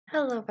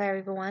Hello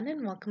everyone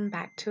and welcome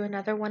back to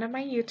another one of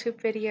my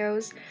YouTube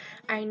videos.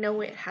 I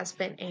know it has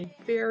been a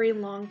very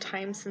long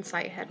time since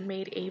I had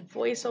made a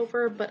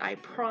voiceover, but I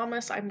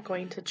promise I'm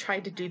going to try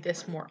to do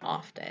this more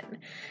often.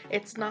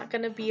 It's not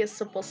going to be a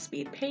simple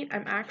speed paint,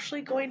 I'm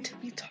actually going to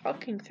be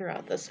talking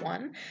throughout this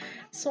one.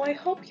 So I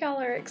hope y'all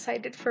are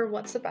excited for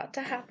what's about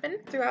to happen.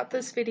 Throughout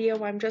this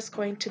video I'm just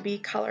going to be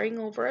coloring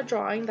over a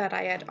drawing that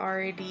I had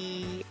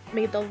already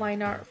made the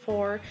line art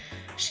for.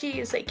 She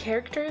is a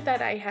character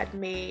that I had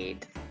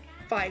made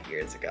 5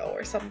 years ago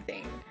or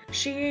something.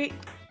 She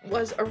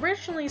was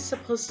originally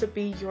supposed to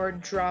be your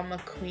drama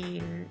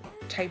queen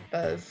type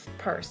of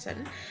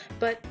person,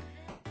 but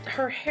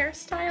her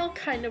hairstyle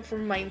kind of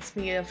reminds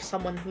me of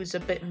someone who's a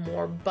bit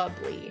more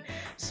bubbly.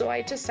 So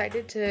I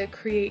decided to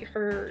create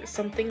her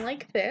something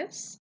like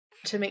this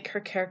to make her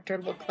character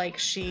look like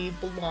she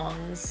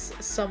belongs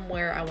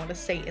somewhere, I want to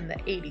say in the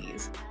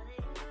 80s.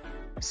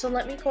 So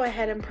let me go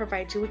ahead and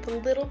provide you with a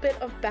little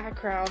bit of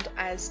background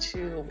as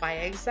to why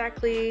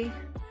exactly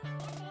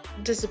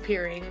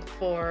disappearing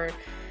for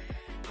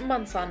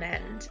months on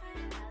end.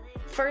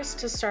 First,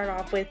 to start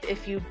off with,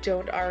 if you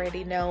don't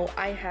already know,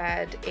 I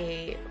had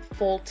a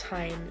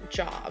full-time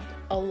job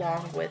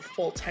along with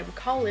full-time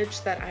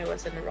college that I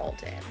was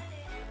enrolled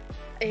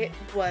in. It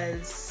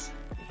was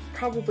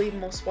probably the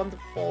most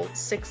wonderful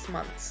 6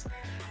 months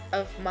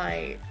of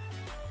my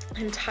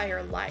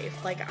entire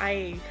life. Like,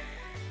 I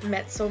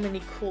met so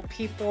many cool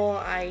people,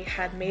 I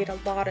had made a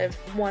lot of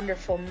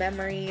wonderful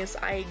memories,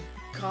 I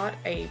got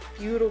a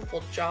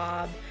beautiful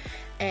job,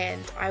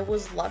 and I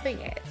was loving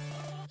it.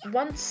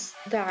 Once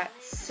that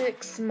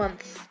 6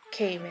 months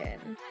came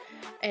in,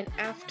 and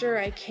after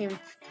I came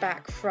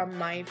back from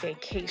my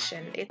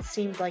vacation, it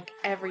seemed like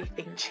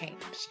everything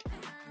changed.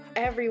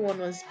 Everyone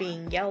was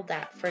being yelled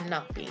at for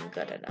not being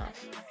good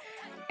enough,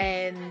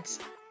 and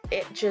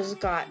it just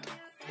got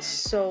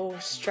so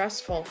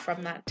stressful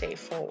from that day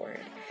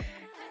forward.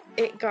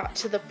 It got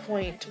to the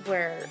point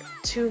where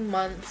 2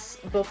 months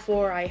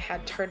before I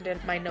had turned in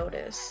my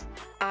notice,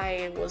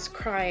 I was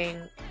crying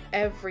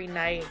every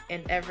night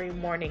and every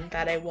morning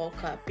that I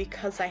woke up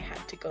because I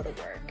had to go to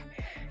work.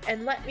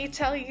 And let me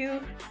tell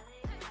you,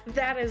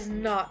 that is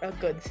not a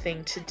good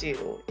thing to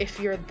do if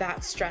you're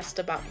that stressed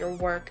about your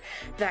work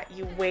that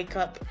you wake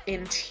up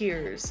in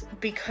tears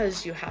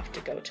because you have to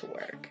go to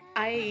work.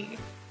 I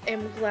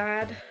am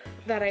glad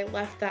that I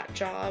left that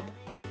job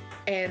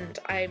and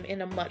I'm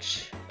in a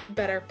much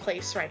better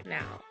place right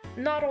now.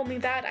 Not only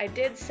that, I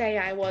did say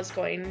I was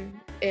going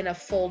in a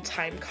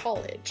full-time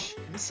college.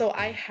 So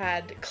I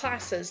had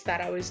classes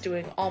that I was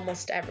doing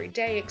almost every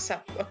day,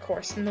 except of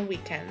course in the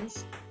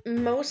weekends.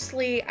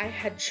 Mostly I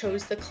had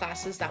chose the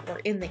classes that were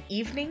in the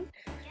evening,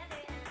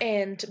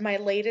 and my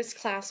latest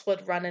class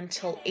would run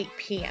until 8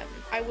 p.m.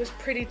 I was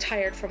pretty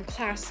tired from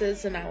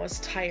classes and I was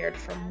tired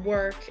from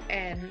work,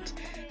 and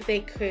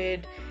they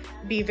could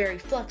be very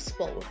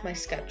flexible with my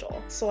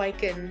schedule. So I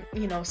can,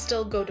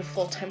 still go to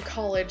full-time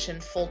college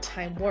and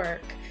full-time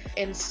work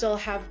and still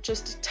have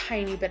just a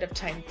tiny bit of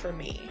time for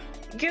me.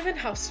 Given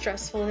how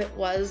stressful it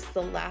was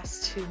the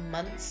last 2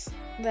 months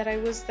that I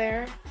was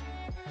there,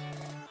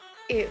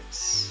 it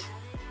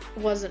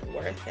wasn't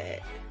worth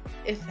it,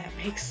 if that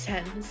makes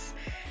sense.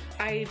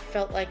 I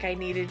felt like I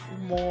needed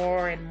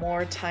more and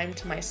more time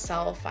to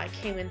myself. I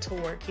came into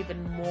work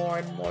even more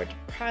and more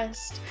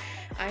depressed.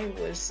 I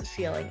was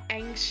feeling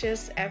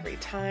anxious every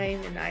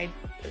time, and I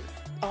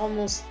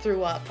almost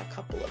threw up a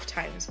couple of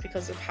times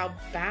because of how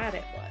bad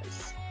it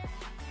was.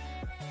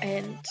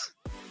 And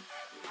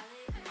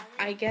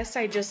I guess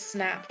I just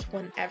snapped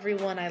when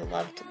everyone I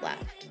loved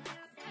left.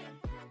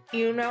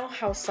 You know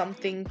how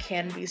something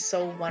can be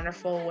so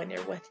wonderful when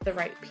you're with the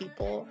right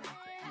people?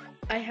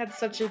 I had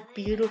such a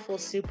beautiful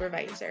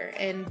supervisor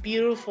and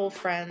beautiful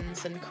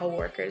friends and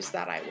coworkers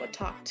that I would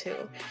talk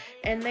to,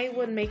 and they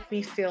would make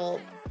me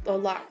feel a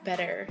lot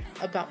better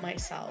about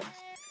myself.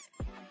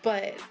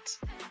 But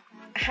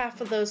half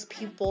of those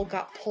people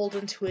got pulled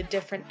into a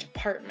different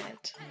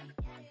department,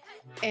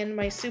 and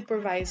my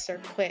supervisor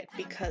quit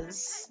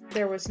because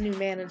there was new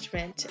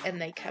management and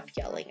they kept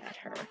yelling at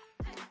her.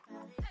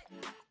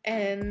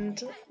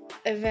 And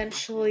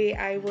eventually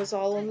I was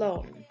all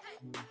alone.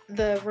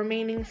 The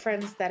remaining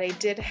friends that I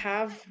did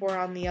have were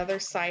on the other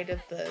side of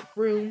the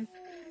room,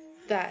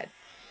 that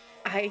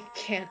I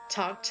can't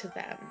talk to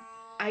them.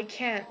 I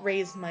can't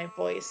raise my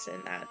voice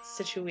in that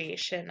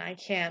situation. I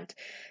can't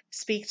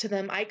speak to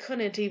them. I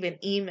couldn't even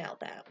email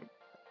them.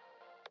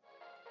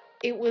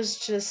 It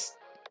was just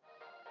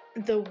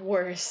the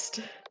worst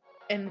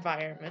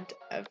environment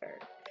ever.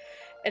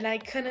 And I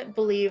couldn't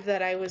believe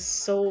that I was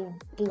so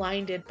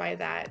blinded by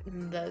that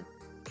in the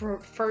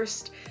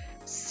first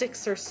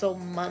 6 or so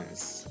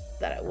months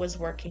that I was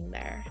working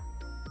there.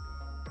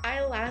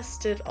 I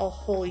lasted a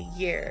whole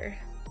year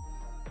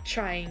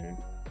trying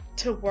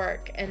to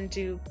work and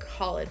do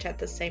college at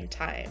the same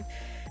time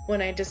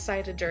when I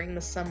decided during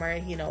the summer,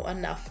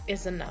 enough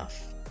is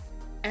enough.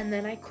 And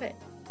then I quit.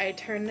 I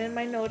turned in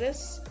my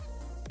notice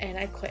and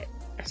I quit.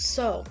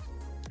 So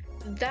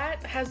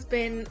that has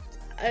been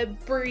a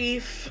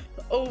brief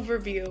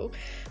overview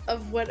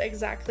of what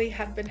exactly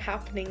had been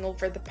happening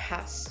over the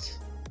past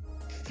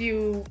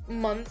few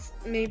months,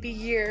 maybe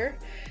year,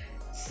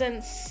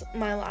 since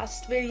my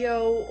last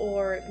video,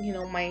 or, you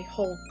know, my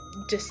whole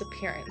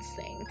disappearance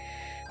thing.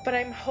 But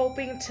I'm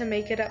hoping to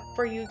make it up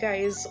for you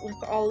guys with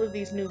all of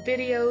these new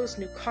videos,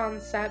 new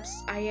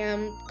concepts. I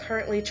am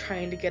currently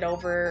trying to get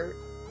over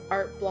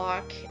art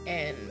block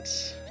and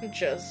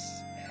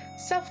just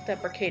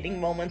self-deprecating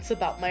moments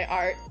about my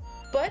art.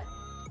 But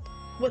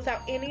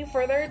without any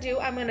further ado,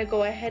 I'm going to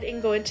go ahead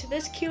and go into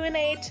this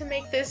Q&A to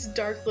make this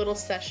dark little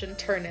session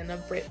turn in a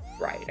bit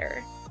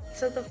brighter.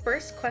 So the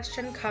first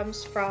question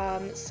comes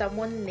from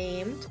someone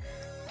named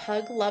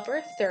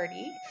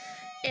PugLover30,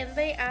 and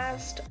they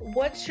asked,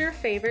 what's your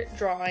favorite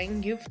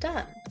drawing you've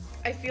done?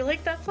 I feel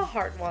like that's a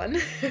hard one.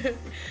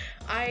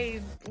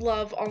 I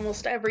love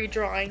almost every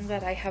drawing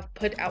that I have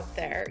put out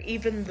there,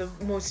 even the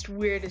most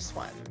weirdest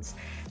ones.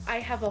 I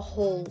have a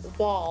whole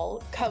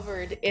wall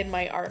covered in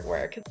my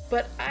artwork,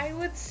 but I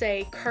would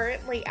say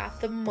currently at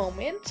the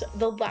moment,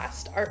 the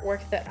last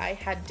artwork that I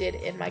had did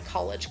in my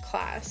college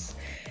class,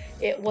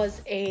 it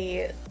was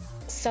a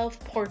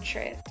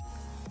self-portrait.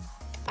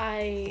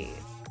 I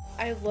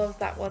love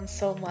that one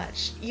so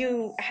much.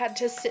 You had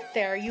to sit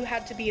there, you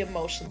had to be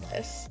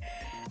emotionless.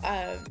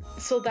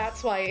 So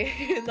that's why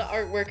in the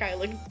artwork I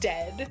look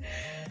dead.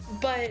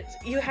 But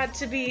you had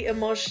to be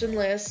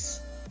emotionless,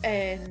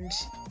 and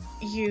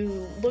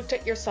you looked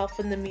at yourself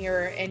in the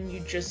mirror and you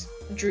just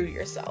drew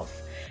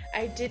yourself.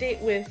 I did it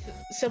with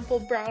simple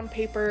brown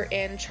paper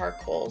and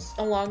charcoals,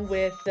 along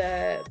with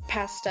the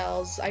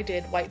pastels. I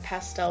did white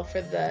pastel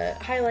for the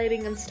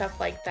highlighting and stuff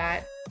like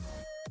that.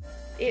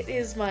 It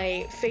is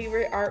my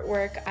favorite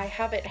artwork. I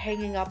have it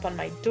hanging up on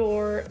my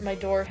door. My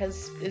door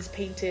is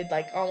painted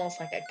like almost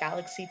like a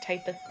galaxy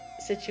type of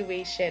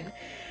situation.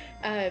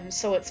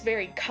 So it's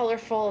very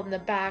colorful in the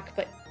back,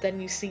 but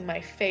then you see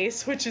my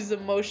face, which is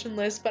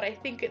emotionless, but I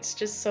think it's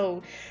just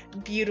so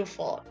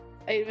beautiful.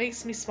 It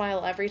makes me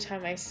smile every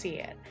time I see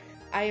it.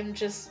 I am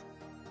just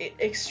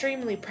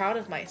extremely proud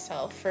of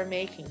myself for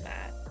making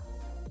that.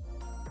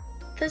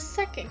 The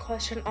second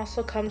question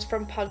also comes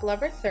from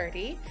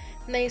PugLover30,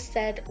 and they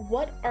said,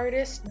 what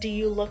artist do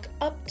you look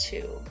up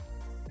to?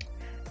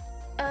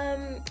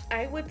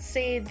 I would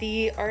say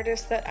the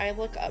artist that I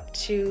look up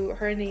to,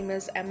 her name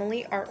is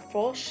Emily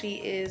Artful. She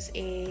is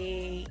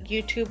a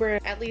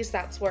YouTuber, at least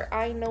that's where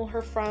I know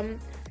her from,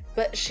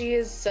 but she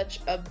is such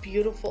a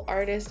beautiful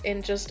artist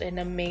and just an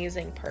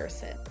amazing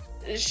person.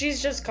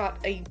 She's just got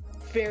a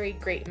very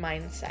great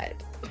mindset.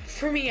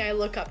 For me, I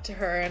look up to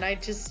her and I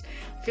just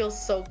feel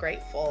so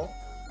grateful.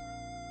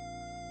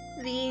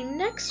 The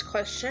next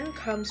question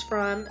comes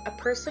from a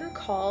person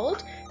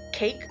called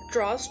Cake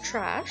Draws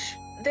Trash.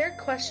 Their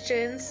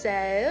question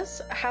says,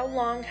 how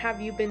long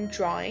have you been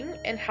drawing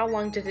and how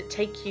long did it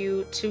take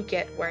you to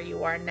get where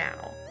you are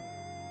now?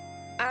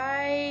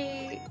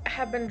 I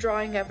have been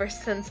drawing ever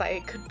since I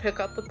could pick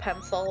up a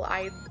pencil.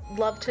 I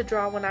loved to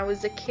draw when I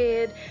was a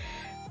kid.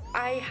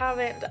 I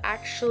haven't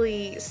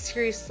actually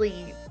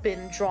seriously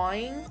been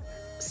drawing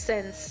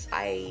since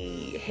I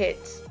hit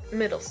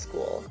middle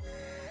school.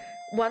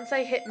 Once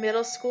I hit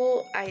middle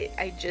school,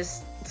 I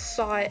just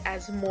saw it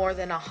as more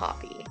than a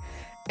hobby,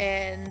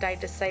 and I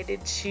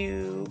decided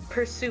to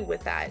pursue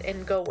with that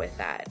and go with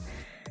that.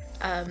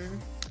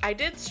 I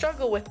did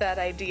struggle with that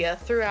idea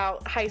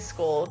throughout high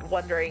school,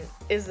 wondering,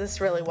 is this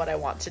really what I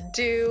want to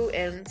do?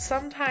 And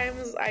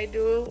sometimes I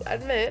do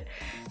admit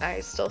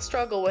I still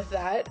struggle with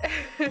that.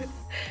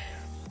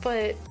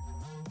 But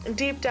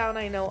deep down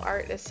I know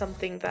art is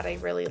something that I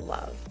really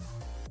love.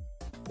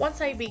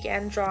 Once I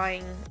began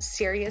drawing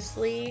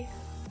seriously,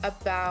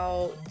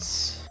 about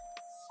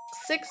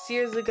 6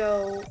 years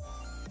ago,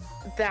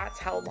 that's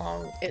how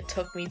long it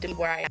took me to be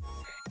where I am.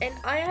 And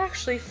I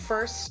actually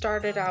first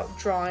started out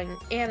drawing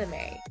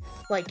anime,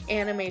 like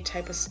anime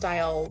type of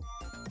style,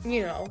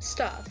 you know,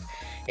 stuff.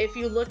 If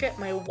you look at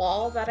my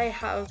wall that I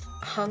have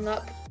hung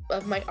up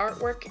of my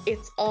artwork,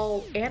 it's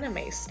all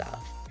anime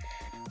stuff.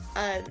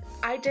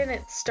 I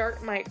didn't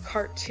start my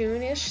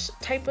cartoonish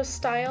type of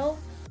style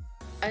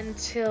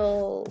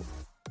until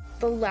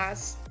the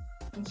last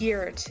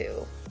year or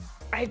two.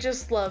 I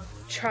just love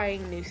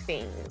trying new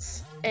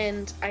things,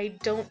 and I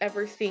don't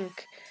ever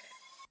think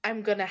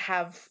I'm gonna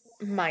have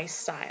my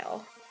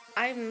style.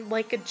 I'm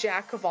like a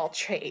jack of all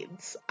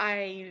trades.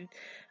 I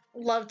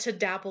love to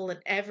dabble in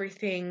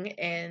everything,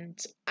 and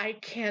I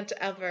can't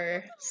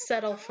ever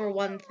settle for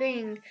one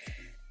thing.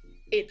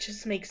 It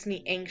just makes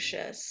me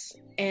anxious,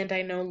 and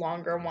I no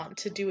longer want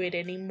to do it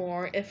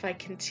anymore if I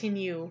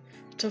continue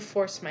to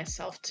force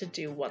myself to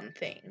do one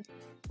thing.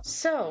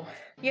 So,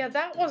 yeah,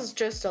 that was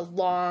just a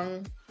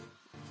long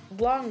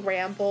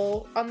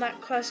ramble on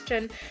that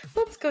question.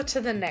 Let's go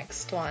to the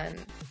next one.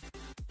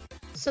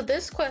 So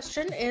this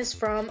question is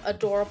from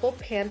Adorable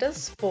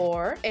Pandas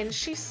 4, and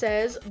she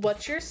says,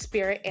 what's your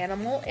spirit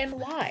animal and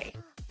why?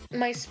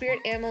 My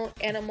spirit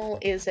animal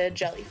is a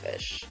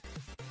jellyfish.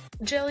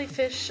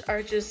 Jellyfish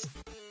are just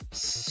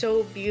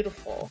so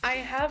beautiful. I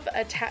have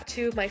a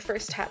tattoo, my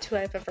first tattoo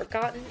I've ever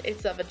gotten.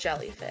 It's of a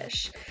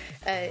jellyfish.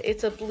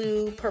 It's a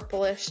blue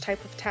purplish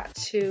type of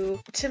tattoo.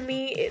 To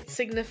me, it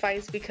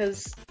signifies,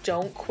 because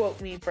don't quote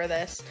me for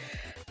this,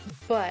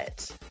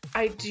 but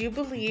I do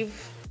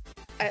believe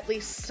at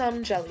least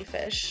some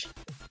jellyfish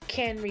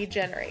can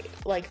regenerate.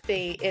 Like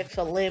if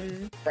a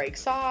limb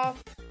breaks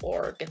off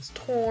or gets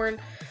torn,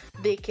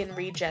 they can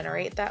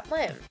regenerate that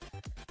limb.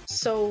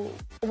 So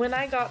when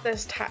I got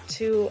this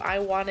tattoo, I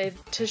wanted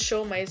to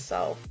show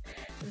myself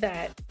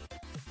that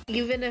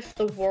even if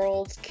the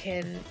world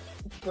can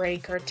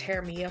break or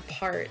tear me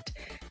apart,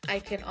 I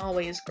can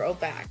always grow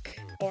back,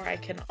 or I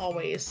can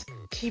always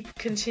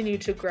continue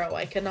to grow.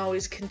 I can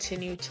always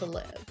continue to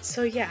live.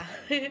 So yeah,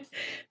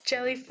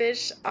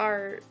 jellyfish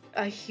are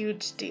a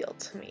huge deal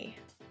to me.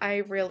 I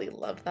really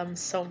love them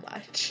so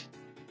much.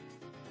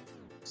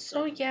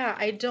 So yeah,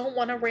 I don't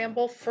want to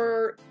ramble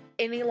for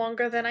any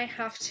longer than I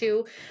have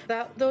to.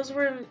 Those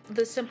were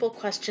the simple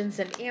questions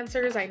and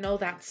answers. I know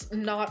that's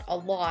not a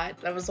lot.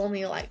 That was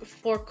only like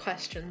 4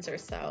 questions or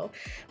so,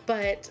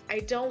 but I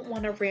don't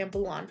want to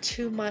ramble on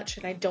too much,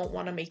 and I don't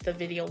want to make the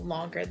video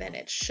longer than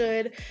it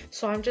should.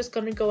 So I'm just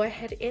going to go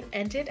ahead and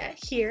end it at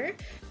here.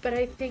 But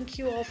I thank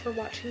you all for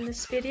watching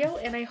this video,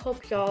 and I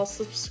hope y'all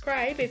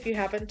subscribe if you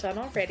haven't done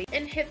already,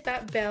 and hit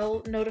that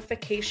bell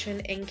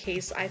notification in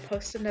case I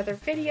post another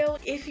video.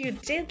 If you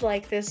did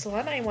like this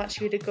one, I want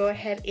you to go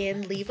ahead and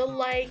leave a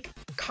like,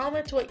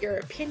 comment what your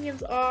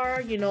opinions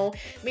are,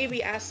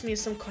 maybe ask me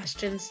some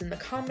questions in the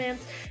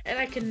comments, and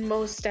I can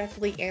most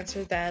definitely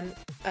answer them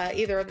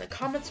either in the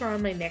comments or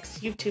on my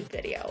next YouTube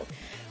video.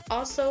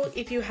 Also,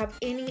 if you have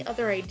any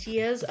other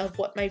ideas of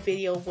what my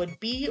video would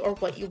be or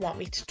what you want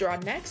me to draw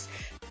next,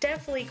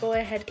 definitely go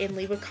ahead and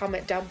leave a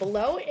comment down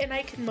below, and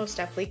I can most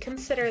definitely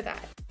consider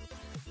that.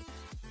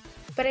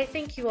 But I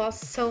thank you all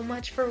so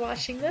much for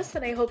watching this,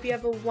 and I hope you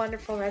have a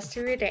wonderful rest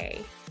of your day.